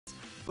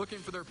looking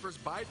for their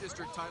first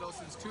bi-district title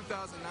since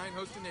 2009,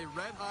 hosting a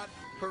red-hot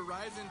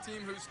Horizon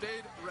team who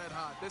stayed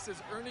red-hot. This is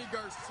Ernie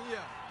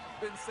Garcia.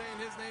 Been saying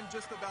his name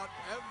just about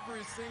every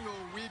single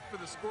week for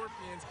the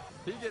Scorpions.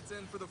 He gets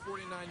in for the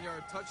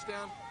 49-yard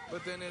touchdown,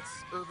 but then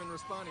it's Irvin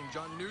responding.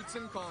 John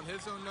Knutson calling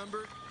his own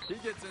number. He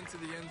gets into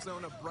the end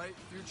zone. A bright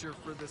future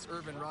for this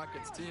Irvin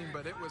Rockets team,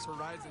 but it was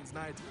Horizon's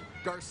night.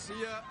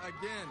 Garcia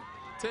again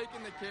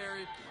taking the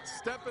carry,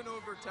 stepping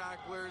over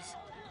tacklers,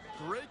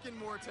 breaking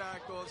more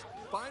tackles,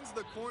 finds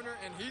the corner,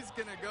 and he's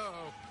gonna go.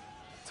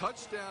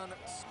 Touchdown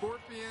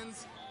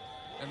Scorpions.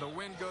 And the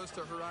win goes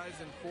to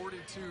Horizon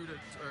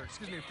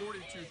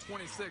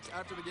 42-26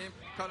 after the game.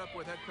 Caught up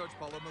with head coach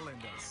Paulo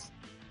Melendez.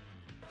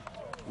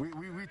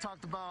 We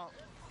talked about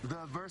the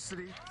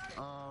adversity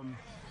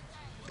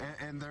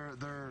and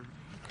their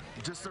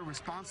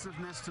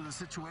responsiveness to the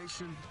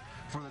situation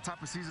for the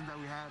type of season that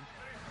we had.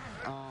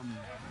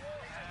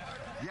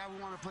 Yeah, we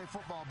want to play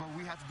football, but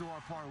we had to do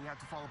our part. We had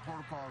to follow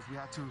protocols. We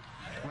had to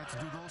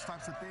do those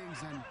types of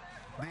things, and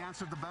they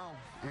answered the bell,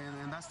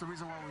 and that's the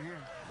reason why we're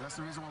here. That's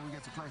the reason why we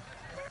get to play.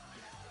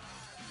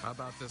 How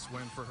about this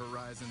win for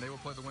Horizon? They will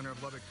play the winner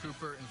of Lubbock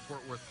Cooper and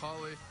Fort Worth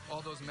Poly.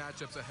 All those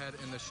matchups ahead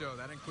in the show.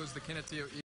 That includes the Kinneteo